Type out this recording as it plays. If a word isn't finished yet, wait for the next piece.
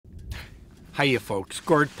Hiya folks,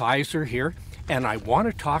 Gord Pyzer here, and I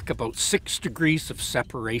want to talk about 6 degrees of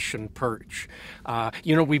separation perch.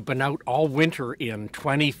 We've been out all winter in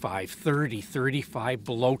 25, 30, 35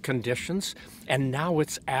 below conditions, and now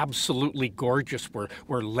it's absolutely gorgeous.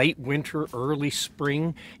 We're late winter, early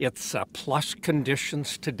spring. It's plus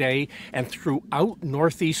conditions today, and throughout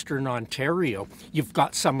northeastern Ontario, you've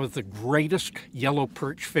got some of the greatest yellow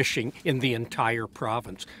perch fishing in the entire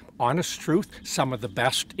province. Honest truth, some of the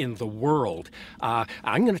best in the world.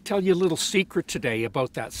 I'm going to tell you a little secret today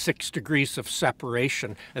about that 6 degrees of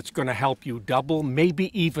separation. It's going to help you double,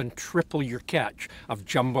 maybe even triple your catch of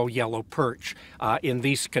jumbo yellow perch in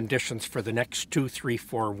these conditions for the next 2, 3,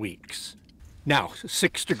 4 weeks. Now,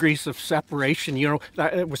 6 degrees of separation,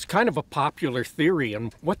 it was kind of a popular theory,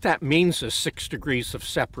 and what that means is 6 degrees of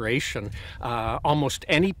separation. Almost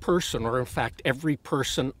any person, or in fact every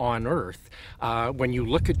person on Earth, when you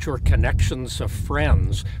look at your connections of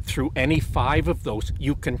friends, through any 5 of those,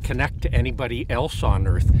 you can connect to anybody else on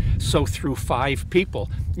Earth. So through 5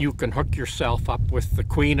 people, you can hook yourself up with the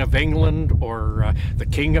Queen of England, or the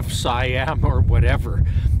King of Siam, or whatever.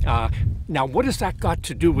 Now, what has that got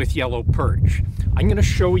to do with yellow perch? I'm going to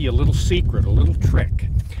show you a little secret, a little trick,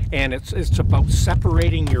 and it's about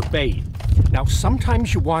separating your bait. Now,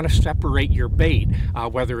 sometimes you want to separate your bait,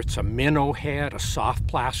 whether it's a minnow head, a soft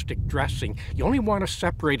plastic dressing. You only want to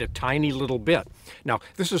separate a tiny little bit. Now,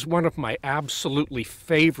 this is one of my absolutely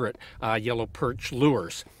favorite yellow perch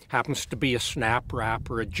lures. Happens to be a snap wrap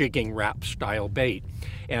or a jigging wrap style bait.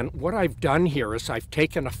 And what I've done here is I've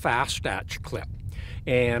taken a fast attach clip,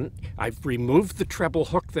 and I've removed the treble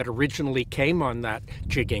hook that originally came on that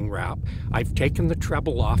jigging wrap. I've taken the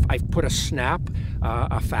treble off. I've put a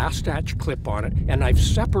fast attach clip on it, and I've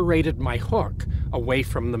separated my hook away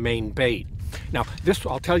from the main bait. Now,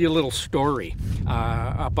 I'll tell you a little story.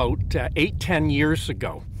 About 8-10 years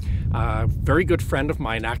ago, a very good friend of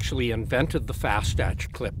mine actually invented the fast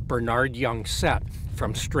attach clip, Bernard Young Set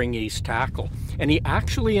from String Ease Tackle. And he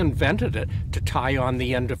actually invented it to tie on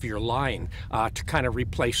the end of your line to kind of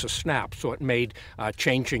replace a snap, so it made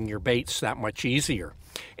changing your baits that much easier.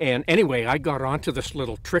 And anyway, I got onto this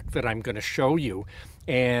little trick that I'm going to show you,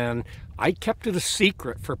 and I kept it a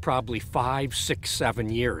secret for probably 5, 6, 7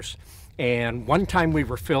 years. And one time we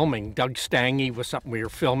were filming, Doug Stange was up, and we were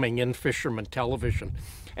filming in Fisherman Television.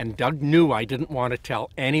 And Doug knew I didn't want to tell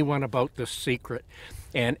anyone about this secret.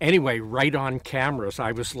 And anyway, right on camera, as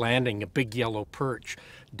I was landing a big yellow perch,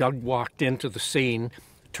 Doug walked into the scene,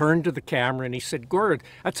 turned to the camera, and he said, "Gord,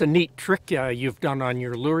 that's a neat trick you've done on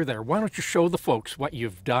your lure there. Why don't you show the folks what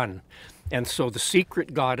you've done?" And so the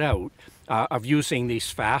secret got out of using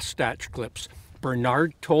these fast attach clips.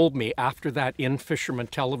 Bernard told me after that In Fisherman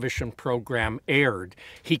Television program aired,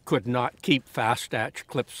 he could not keep fast attach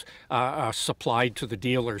clips supplied to the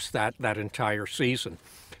dealers that entire season.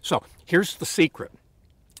 So here's the secret.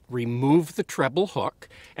 Remove the treble hook,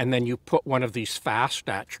 and then you put one of these fast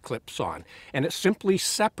attach clips on, and it simply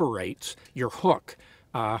separates your hook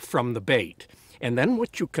from the bait. And then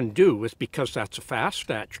what you can do is, because that's a fast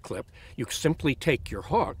attach clip, you simply take your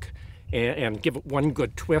hook and give it one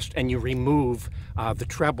good twist, and you remove the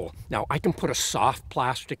treble. Now, I can put a soft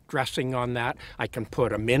plastic dressing on that. I can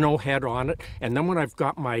put a minnow head on it, and then when I've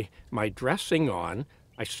got my dressing on,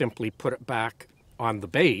 I simply put it back on the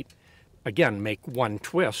bait. Again, make one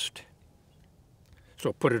twist.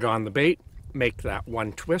 So put it on the bait, make that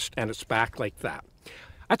one twist, and it's back like that.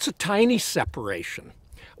 That's a tiny separation.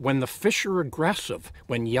 When the fish are aggressive,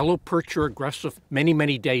 when yellow perch are aggressive, many,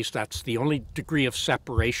 many days, that's the only degree of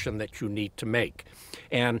separation that you need to make.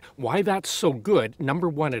 And why that's so good, number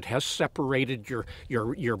one, it has separated your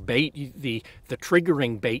bait, the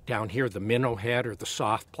triggering bait down here, the minnow head or the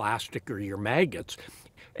soft plastic or your maggots.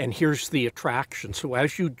 And here's the attraction. So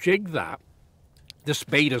as you jig that, this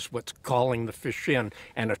bait is what's calling the fish in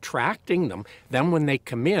and attracting them. Then when they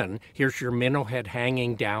come in, here's your minnow head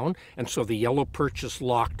hanging down, and so the yellow perch is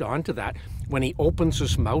locked onto that. When he opens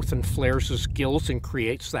his mouth and flares his gills and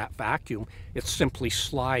creates that vacuum, it simply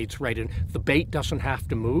slides right in. The bait doesn't have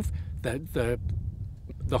to move.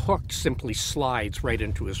 The hook simply slides right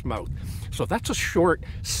into his mouth. So that's a short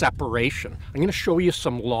separation. I'm going to show you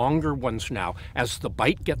some longer ones now. As the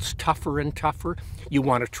bite gets tougher and tougher, you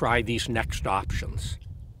want to try these next options.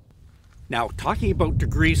 Now, talking about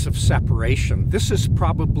degrees of separation, this is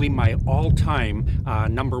probably my all-time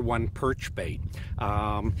 #1 perch bait.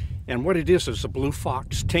 And what it is a Blue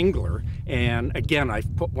Fox Tingler. And again,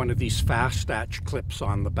 I've put one of these fast attach clips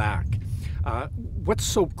on the back. What's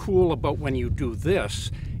so cool about when you do this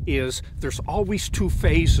is there's always two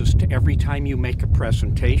phases to every time you make a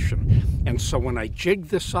presentation. And so when I jig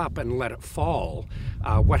this up and let it fall,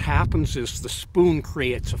 what happens is the spoon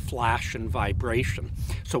creates a flash and vibration.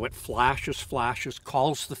 So it flashes,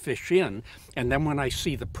 calls the fish in, and then when I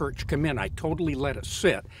see the perch come in, I totally let it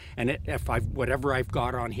sit. And whatever I've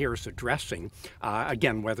got on here is a dressing,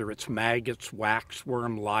 again, whether it's maggots,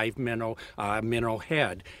 waxworm, live minnow, minnow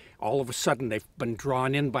head, all of a sudden they've been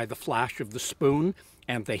drawn in by the flash of the spoon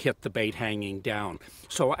and they hit the bait hanging down.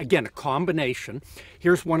 So again, a combination.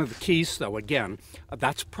 Here's one of the keys though, again,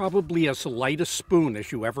 that's probably as light a spoon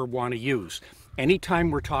as you ever want to use.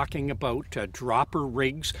 Anytime we're talking about dropper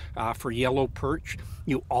rigs for yellow perch,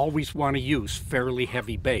 you always want to use fairly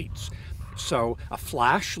heavy baits. So a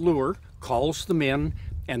flash lure calls them in,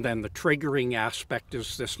 and then the triggering aspect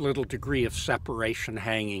is this little degree of separation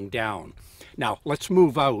hanging down. Now let's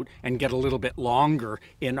move out and get a little bit longer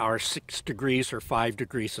in our 6 degrees or 5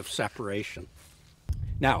 degrees of separation.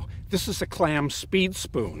 Now this is a clam speed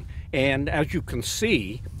spoon, and as you can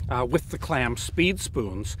see with the clam speed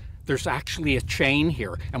spoons, there's actually a chain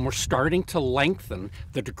here, and we're starting to lengthen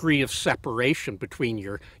the degree of separation between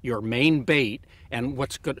your main bait and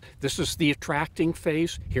what's good. This is the attracting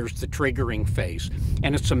phase, here's the triggering phase.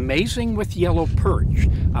 And it's amazing with yellow perch,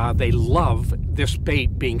 they love this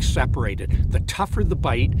bait being separated. The tougher the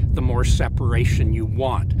bite, the more separation you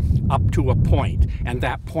want, up to a point. And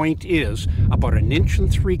that point is about 1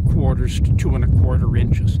 3/4 to 2 1/4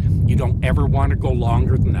 inches. You don't ever want to go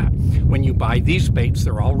longer than that. When you buy these baits,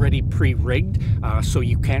 they're already pre-rigged, so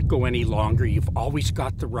you can't go any longer. You've always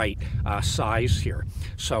got the right size here.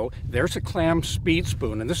 So there's a clam speed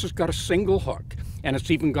spoon, and this has got a single hook, and it's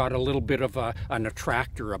even got a little bit of an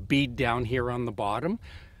attractor, a bead down here on the bottom.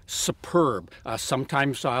 Superb.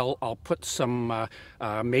 Sometimes I'll put some,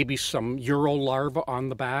 maybe some Euro larva on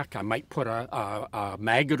the back. I might put a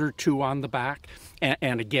maggot or two on the back.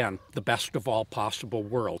 And again, the best of all possible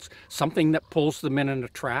worlds. Something that pulls them in and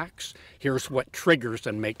attracts. Here's what triggers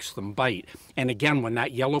and makes them bite. And again, when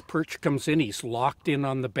that yellow perch comes in, he's locked in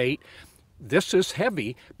on the bait. This is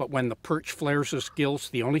heavy, but when the perch flares his gills,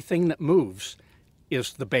 the only thing that moves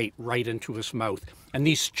is the bait right into his mouth. And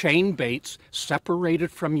these chain baits separated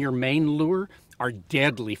from your main lure are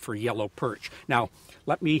deadly for yellow perch. Now,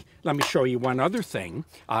 let me show you one other thing.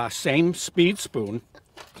 Same speed spoon,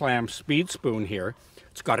 clam speed spoon here.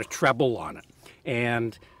 It's got a treble on it.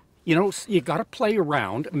 And you know, you got to play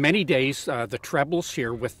around. Many days, the trebles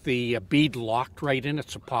here with the bead locked right in,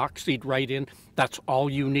 it's epoxied right in. That's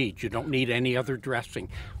all you need. You don't need any other dressing.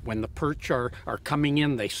 When the perch are coming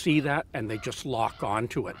in, they see that and they just lock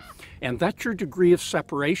onto it. And that's your degree of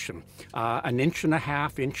separation.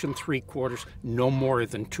 1.5 inches, 1 3/4, no more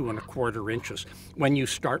than 2 1/4 inches. When you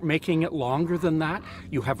start making it longer than that,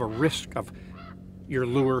 you have a risk of your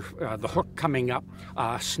lure, the hook coming up,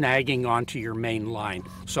 snagging onto your main line.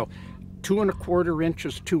 So 2 1/4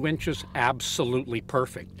 inches, 2 inches, absolutely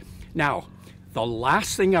perfect. Now, the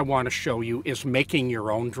last thing I want to show you is making your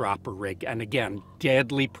own dropper rig. And again,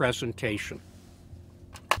 deadly presentation.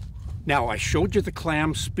 Now, I showed you the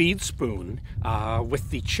clam speed spoon with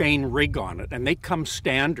the chain rig on it, and they come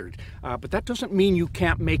standard, but that doesn't mean you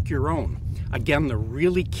can't make your own. Again, the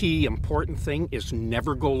really key important thing is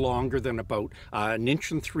never go longer than about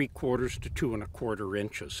 1 3/4 to 2 1/4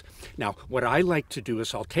 inches. Now, what I like to do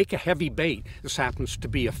is I'll take a heavy bait. This happens to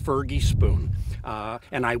be a Fergie spoon,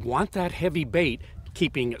 and I want that heavy bait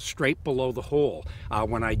keeping it straight below the hole.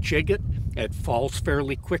 When I jig it, it falls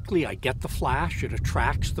fairly quickly. I get the flash, it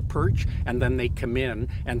attracts the perch, and then they come in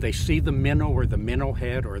and they see the minnow or the minnow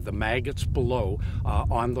head or the maggots below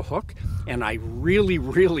on the hook. And I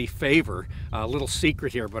really favor, a little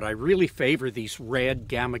secret here, but I really favor these red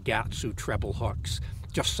Gamakatsu treble hooks.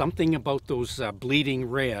 Just something about those bleeding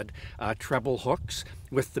red treble hooks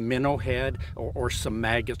with the minnow head or some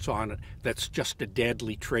maggots on it that's just a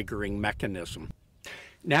deadly triggering mechanism.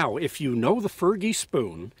 Now, if you know the Fergie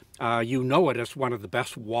spoon, you know it as one of the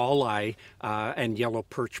best walleye and yellow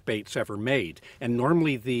perch baits ever made. And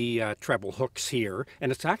normally the treble hook's here,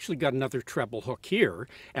 and it's actually got another treble hook here,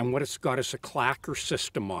 and what it's got is a clacker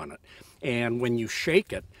system on it. And when you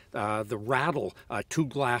shake it, the rattle, 2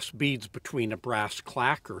 glass beads between a brass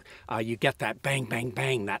clacker, you get that bang, bang,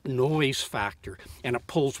 bang, that noise factor, and it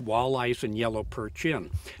pulls walleyes and yellow perch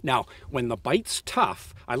in. Now, when the bite's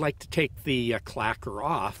tough, I like to take the clacker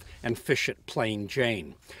off and fish it plain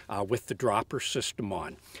Jane with the dropper system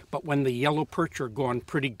on. But when the yellow perch are going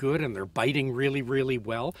pretty good and they're biting really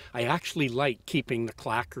well, I actually like keeping the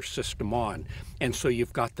clacker system on. And so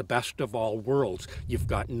you've got the best of all worlds. You've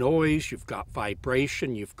got noise, noise, you've got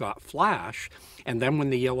vibration, you've got flash, and then when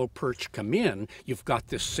the yellow perch come in, you've got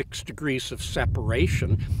this 6 degrees of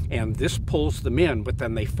separation, and this pulls them in, but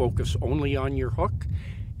then they focus only on your hook,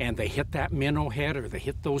 and they hit that minnow head, or they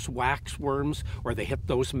hit those wax worms, or they hit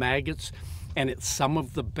those maggots, and it's some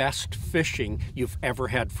of the best fishing you've ever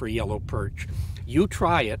had for yellow perch. You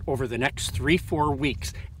try it over the next 3-4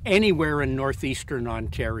 weeks anywhere in northeastern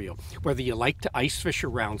Ontario, whether you like to ice fish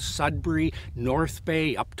around Sudbury, North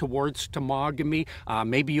Bay, up towards Temagami,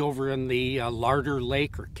 maybe over in the Larder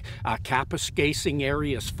Lake or Kapuskasing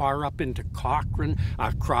areas, far up into Cochrane,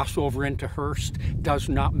 cross over into Hearst. Does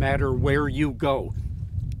not matter where you go.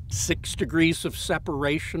 6 degrees of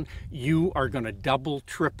separation, you are going to double,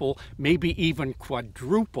 triple, maybe even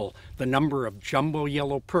quadruple the number of jumbo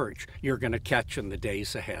yellow perch you're going to catch in the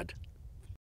days ahead.